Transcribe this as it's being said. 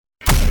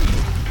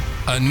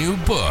A new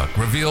book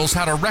reveals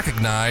how to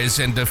recognize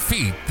and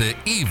defeat the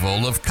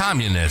evil of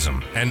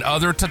communism and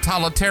other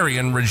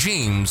totalitarian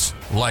regimes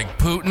like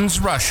Putin's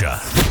Russia.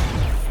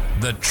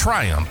 The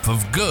Triumph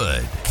of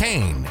Good,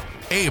 Cain,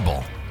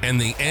 Abel, and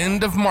the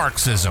End of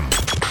Marxism,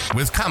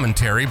 with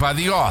commentary by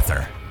the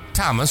author,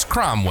 Thomas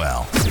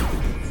Cromwell.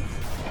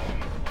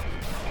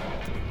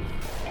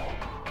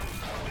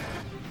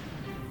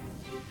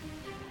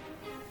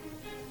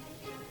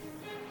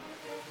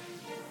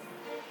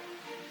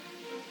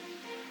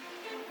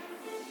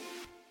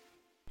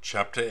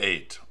 Chapter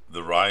 8.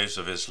 The Rise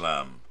of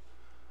Islam.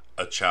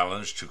 A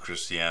Challenge to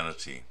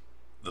Christianity.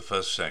 The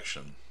first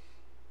section.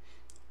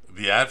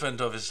 The advent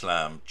of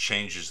Islam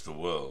changes the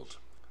world.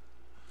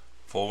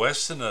 For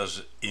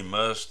Westerners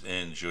immersed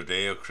in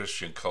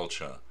Judeo-Christian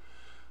culture,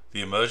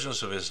 the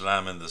emergence of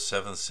Islam in the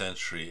 7th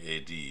century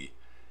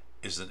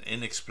AD is an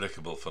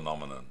inexplicable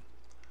phenomenon.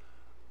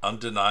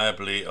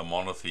 Undeniably a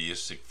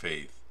monotheistic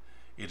faith,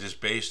 it is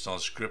based on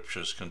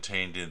scriptures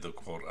contained in the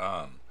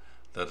Quran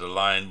that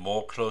align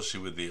more closely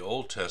with the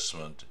Old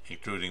Testament,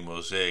 including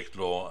Mosaic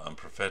law and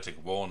prophetic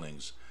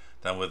warnings,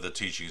 than with the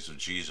teachings of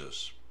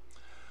Jesus.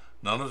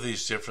 None of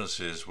these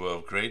differences were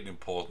of great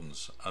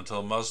importance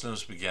until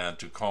Muslims began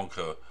to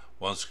conquer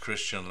once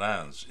Christian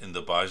lands in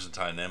the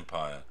Byzantine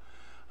Empire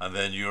and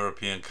then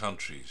European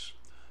countries,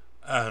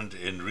 and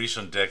in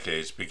recent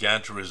decades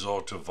began to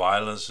resort to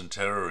violence and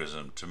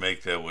terrorism to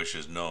make their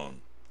wishes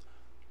known.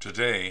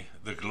 Today,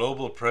 the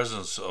global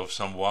presence of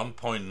some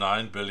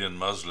 1.9 billion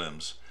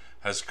Muslims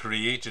has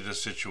created a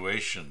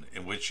situation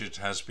in which it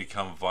has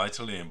become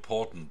vitally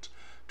important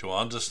to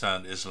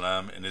understand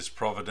Islam in its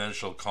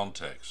providential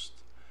context.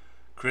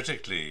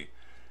 Critically,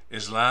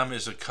 Islam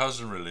is a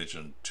cousin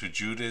religion to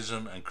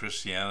Judaism and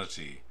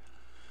Christianity,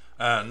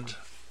 and,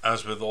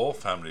 as with all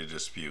family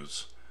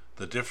disputes,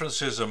 the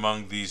differences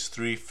among these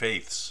three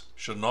faiths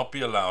should not be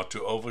allowed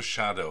to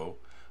overshadow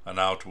and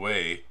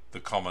outweigh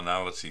the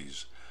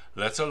commonalities,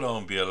 let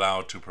alone be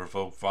allowed to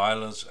provoke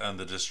violence and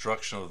the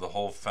destruction of the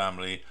whole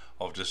family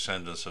of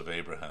descendants of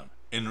Abraham.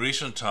 In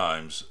recent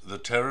times, the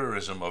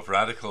terrorism of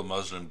radical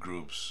Muslim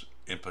groups,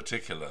 in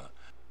particular,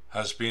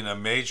 has been a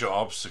major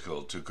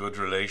obstacle to good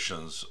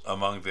relations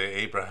among the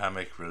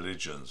Abrahamic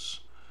religions.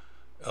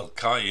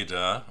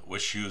 Al-Qaeda,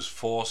 which used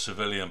 4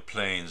 civilian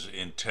planes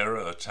in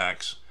terror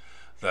attacks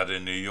that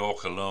in New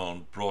York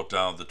alone brought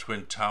down the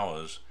Twin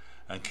Towers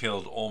and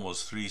killed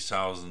almost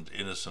 3,000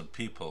 innocent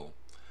people,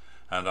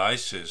 and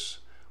ISIS,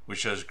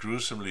 which has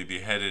gruesomely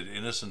beheaded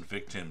innocent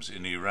victims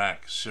in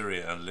Iraq,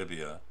 Syria, and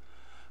Libya,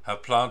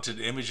 have planted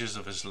images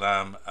of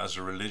Islam as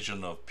a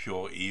religion of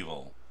pure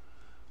evil.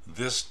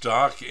 This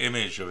dark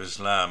image of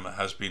Islam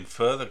has been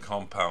further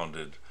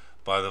compounded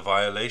by the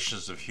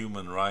violations of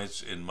human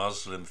rights in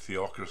Muslim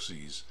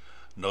theocracies,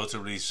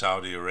 notably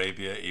Saudi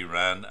Arabia,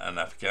 Iran, and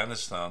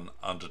Afghanistan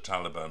under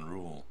Taliban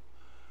rule.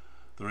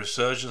 The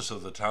resurgence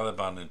of the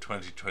Taliban in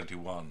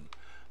 2021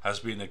 has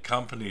been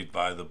accompanied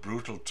by the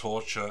brutal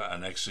torture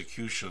and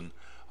execution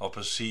of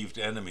perceived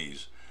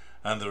enemies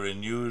and the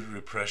renewed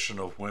repression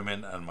of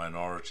women and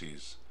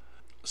minorities.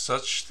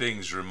 Such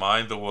things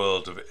remind the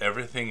world of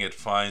everything it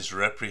finds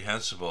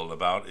reprehensible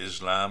about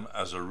Islam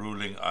as a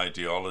ruling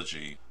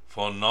ideology.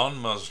 For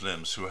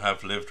non-Muslims who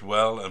have lived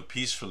well and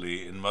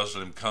peacefully in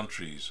Muslim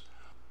countries,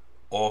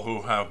 or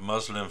who have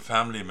Muslim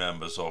family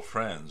members or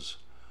friends,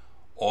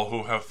 or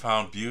who have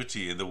found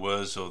beauty in the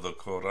words of the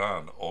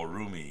Quran or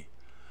Rumi,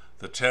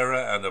 the terror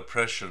and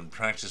oppression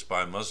practiced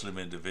by Muslim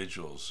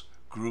individuals,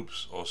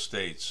 groups, or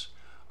states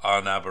are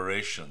an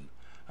aberration,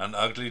 an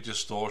ugly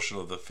distortion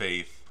of the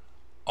faith,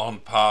 on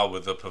par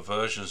with the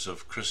perversions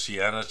of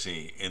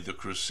Christianity in the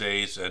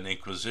Crusades and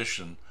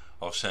Inquisition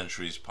of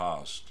centuries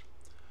past.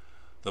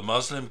 The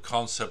Muslim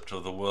concept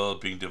of the world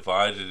being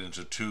divided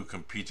into 2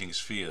 competing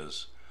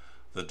spheres,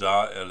 the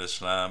Dar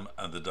el-Islam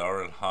and the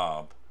Dar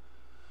el-Harb,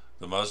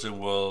 the Muslim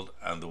world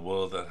and the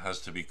world that has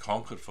to be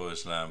conquered for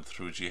Islam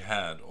through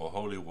jihad or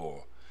holy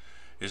war,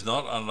 is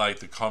not unlike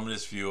the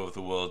communist view of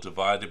the world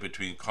divided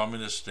between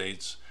communist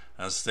states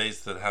and states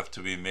that have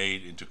to be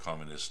made into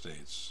communist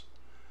states.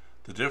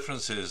 The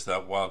difference is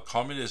that while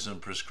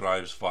communism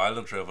prescribes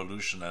violent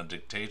revolution and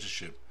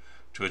dictatorship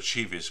to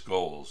achieve its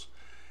goals,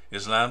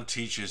 Islam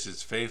teaches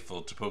its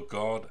faithful to put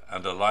God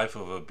and a life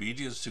of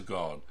obedience to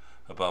God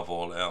above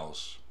all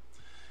else.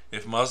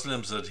 If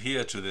Muslims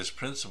adhere to this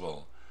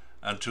principle,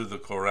 and to the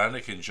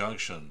Quranic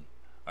injunction,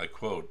 I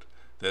quote,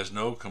 "There's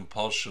no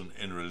compulsion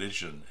in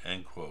religion,"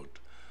 end quote,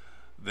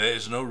 there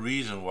is no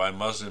reason why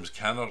Muslims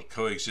cannot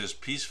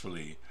coexist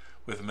peacefully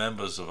with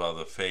members of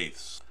other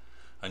faiths.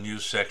 A new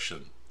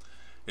section.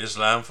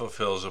 Islam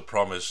fulfills a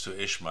promise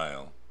to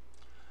Ishmael.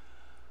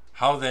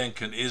 How then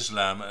can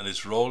Islam and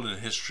its role in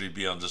history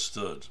be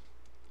understood?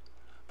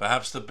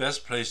 Perhaps the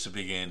best place to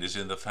begin is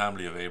in the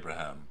family of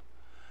Abraham.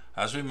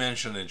 As we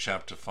mentioned in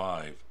chapter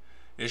 5,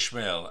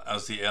 Ishmael,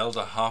 as the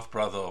elder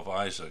half-brother of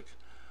Isaac,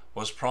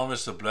 was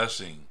promised a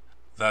blessing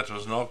that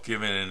was not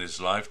given in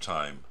his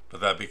lifetime, but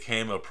that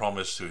became a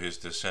promise to his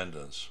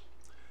descendants.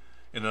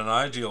 In an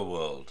ideal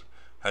world,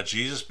 Had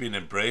Jesus been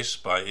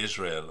embraced by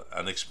Israel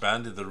and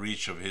expanded the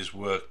reach of his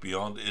work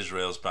beyond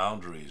Israel's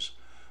boundaries,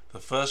 the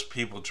first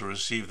people to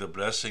receive the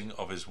blessing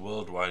of his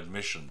worldwide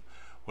mission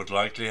would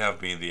likely have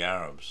been the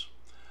Arabs.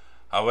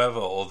 However,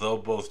 although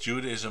both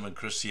Judaism and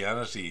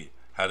Christianity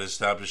had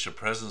established a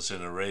presence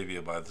in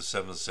Arabia by the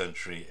 7th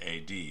century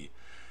AD,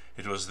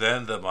 it was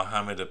then that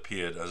Muhammad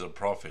appeared as a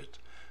prophet,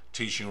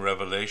 teaching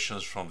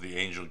revelations from the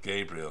angel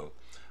Gabriel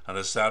and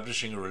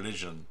establishing a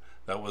religion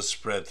that was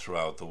spread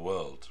throughout the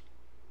world.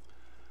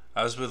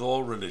 As with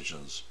all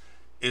religions,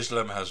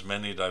 Islam has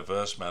many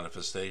diverse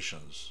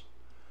manifestations.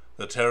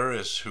 The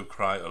terrorists who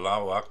cry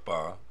Allahu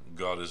Akbar,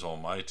 God is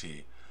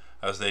Almighty,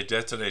 as they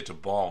detonate a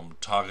bomb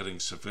targeting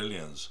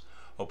civilians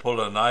or pull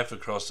a knife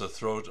across the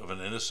throat of an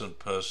innocent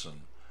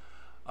person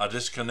are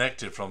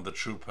disconnected from the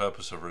true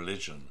purpose of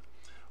religion,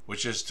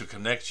 which is to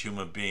connect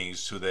human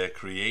beings to their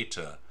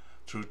Creator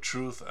through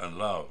truth and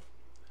love.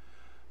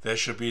 There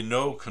should be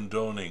no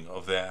condoning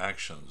of their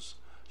actions,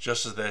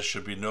 just as there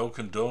should be no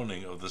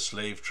condoning of the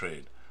slave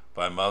trade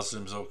by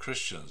Muslims or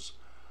Christians,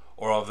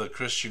 or of the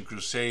Christian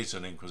Crusades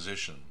and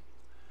Inquisition.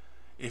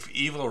 If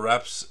evil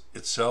wraps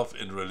itself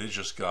in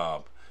religious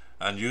garb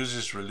and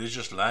uses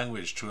religious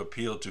language to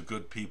appeal to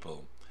good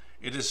people,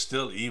 it is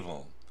still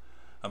evil,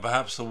 and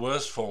perhaps the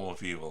worst form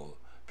of evil,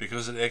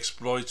 because it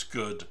exploits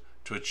good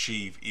to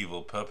achieve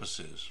evil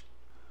purposes.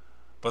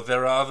 But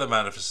there are other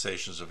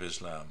manifestations of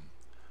Islam.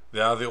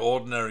 They are the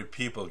ordinary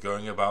people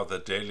going about their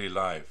daily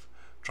life,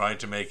 trying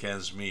to make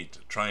ends meet,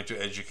 trying to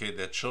educate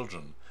their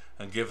children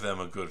and give them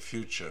a good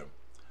future.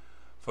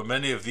 For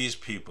many of these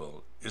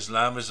people,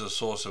 Islam is a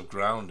source of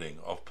grounding,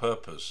 of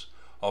purpose,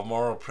 of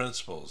moral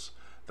principles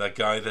that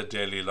guide their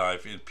daily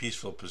life in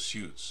peaceful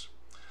pursuits.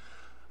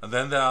 And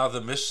then there are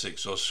the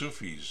mystics or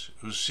Sufis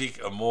who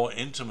seek a more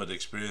intimate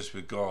experience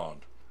with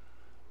God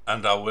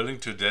and are willing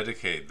to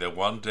dedicate their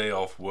one day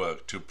off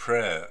work to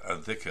prayer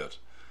and dhikr,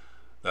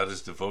 that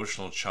is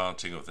devotional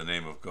chanting of the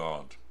name of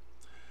God.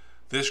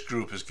 This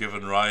group has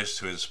given rise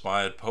to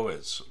inspired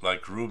poets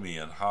like Rumi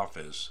and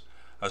Hafiz,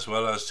 as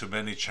well as to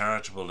many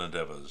charitable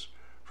endeavors,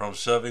 from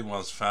serving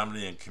one's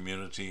family and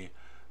community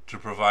to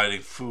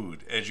providing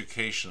food,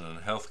 education,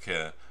 and health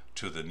care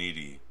to the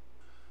needy.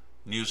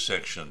 New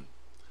section: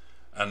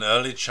 An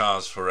early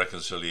chance for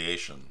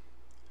reconciliation.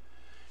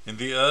 In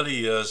the early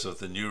years of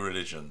the new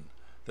religion,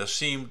 there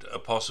seemed a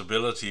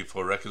possibility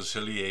for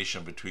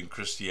reconciliation between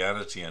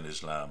Christianity and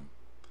Islam.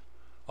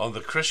 On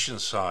the Christian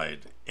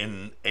side,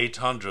 in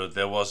 800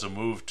 there was a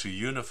move to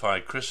unify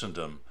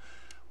Christendom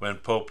when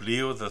Pope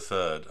Leo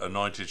III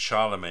anointed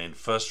Charlemagne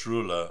first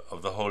ruler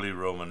of the Holy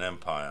Roman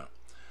Empire.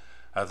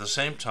 At the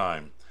same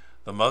time,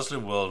 the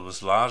Muslim world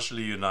was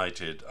largely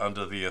united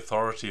under the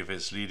authority of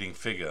its leading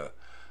figure,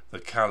 the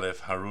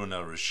Caliph Harun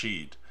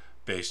al-Rashid,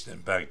 based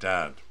in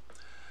Baghdad.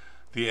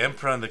 The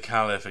emperor and the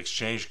caliph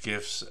exchanged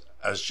gifts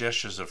as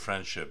gestures of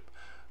friendship,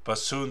 but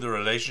soon the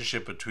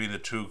relationship between the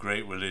two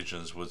great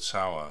religions would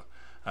sour,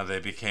 and they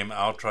became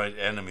outright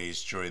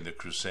enemies during the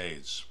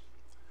Crusades.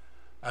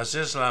 As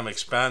Islam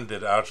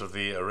expanded out of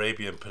the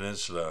Arabian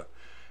Peninsula,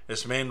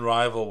 its main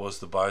rival was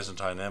the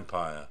Byzantine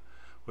Empire,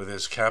 with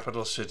its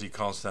capital city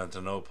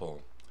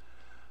Constantinople.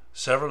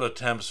 Several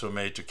attempts were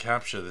made to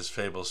capture this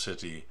fabled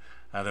city,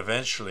 and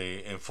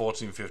eventually, in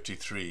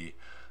 1453,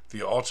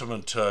 the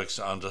Ottoman Turks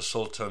under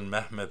Sultan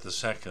Mehmed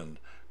II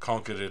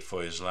conquered it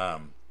for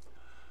Islam.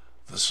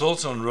 The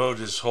Sultan rode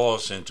his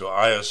horse into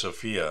Hagia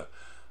Sophia,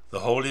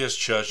 the holiest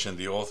church in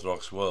the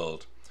Orthodox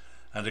world,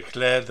 and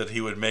declared that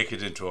he would make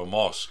it into a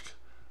mosque,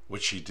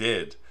 which he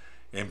did,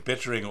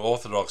 embittering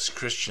Orthodox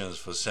Christians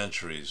for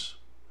centuries.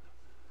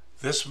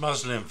 This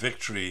Muslim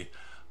victory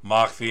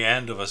marked the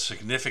end of a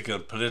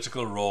significant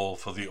political role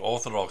for the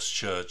Orthodox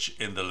Church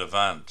in the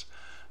Levant,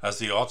 as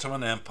the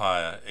Ottoman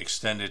Empire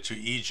extended to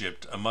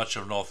Egypt and much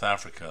of North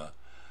Africa,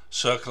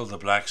 circled the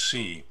Black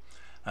Sea,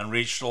 and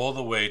reached all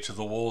the way to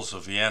the walls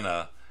of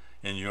Vienna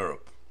in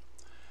Europe.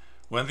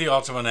 When the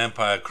Ottoman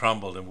Empire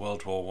crumbled in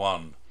World War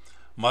I,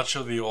 much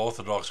of the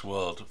Orthodox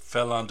world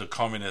fell under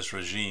communist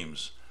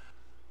regimes,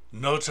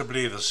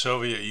 notably the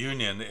Soviet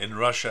Union in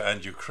Russia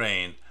and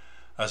Ukraine,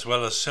 as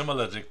well as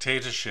similar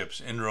dictatorships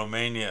in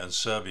Romania and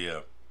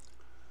Serbia.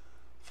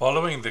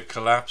 Following the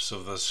collapse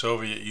of the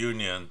Soviet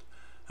Union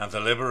and the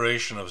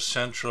liberation of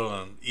Central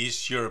and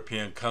East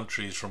European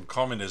countries from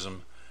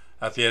communism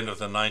at the end of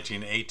the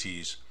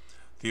 1980s,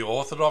 the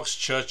Orthodox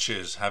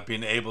churches have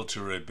been able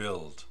to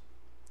rebuild.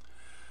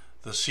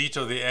 The seat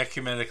of the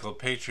Ecumenical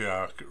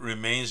Patriarch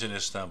remains in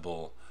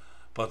Istanbul,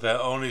 but there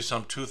are only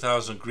some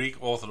 2,000 Greek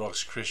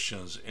Orthodox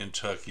Christians in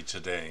Turkey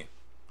today.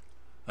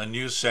 A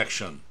new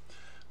section: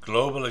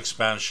 Global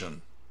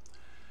expansion.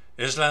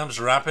 Islam's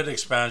rapid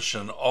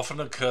expansion often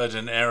occurred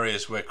in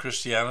areas where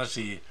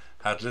Christianity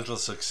had little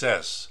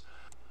success,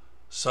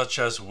 such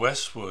as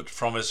westward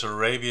from its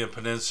Arabian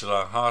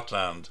Peninsula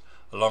heartland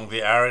along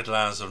the arid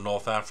lands of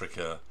North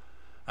Africa,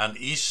 and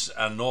east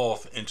and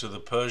north into the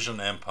Persian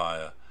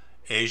Empire,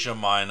 Asia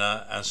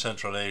Minor, and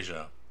Central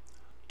Asia.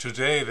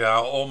 Today there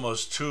are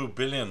almost 2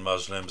 billion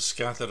Muslims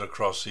scattered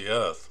across the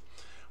earth,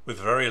 with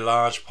very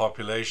large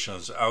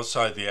populations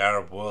outside the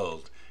Arab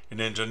world in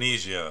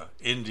Indonesia,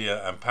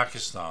 India, and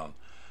Pakistan,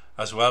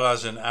 as well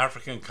as in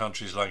African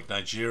countries like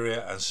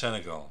Nigeria and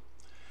Senegal.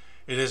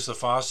 It is the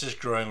fastest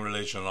growing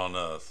religion on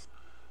earth.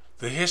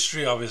 The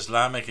history of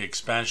Islamic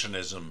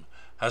expansionism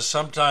has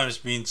sometimes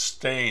been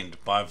stained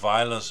by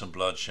violence and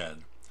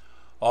bloodshed.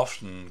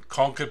 Often,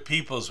 conquered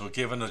peoples were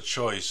given a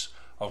choice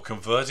of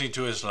converting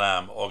to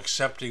Islam or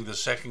accepting the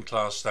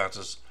second-class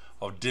status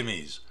of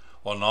dhimmis,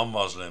 or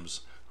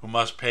non-Muslims, who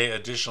must pay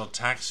additional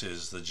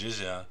taxes, the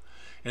jizya,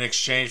 in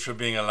exchange for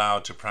being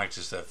allowed to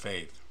practice their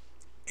faith.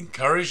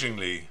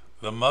 Encouragingly,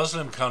 the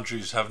Muslim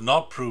countries have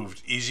not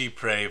proved easy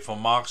prey for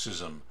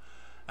Marxism,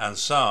 and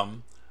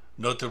some,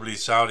 notably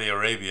Saudi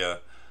Arabia,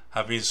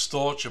 have been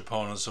staunch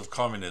opponents of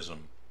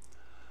communism.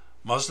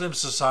 Muslim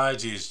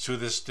societies to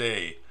this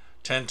day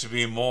tend to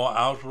be more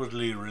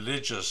outwardly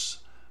religious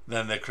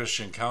than their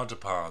Christian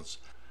counterparts,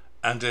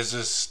 and it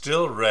is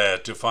still rare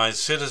to find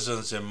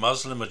citizens in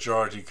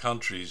Muslim-majority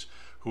countries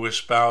who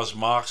espouse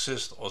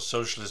Marxist or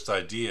socialist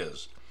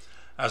ideas,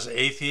 as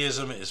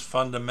atheism is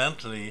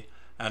fundamentally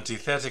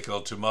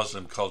antithetical to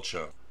Muslim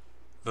culture.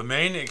 The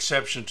main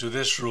exception to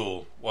this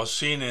rule was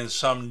seen in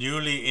some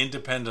newly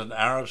independent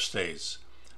Arab states,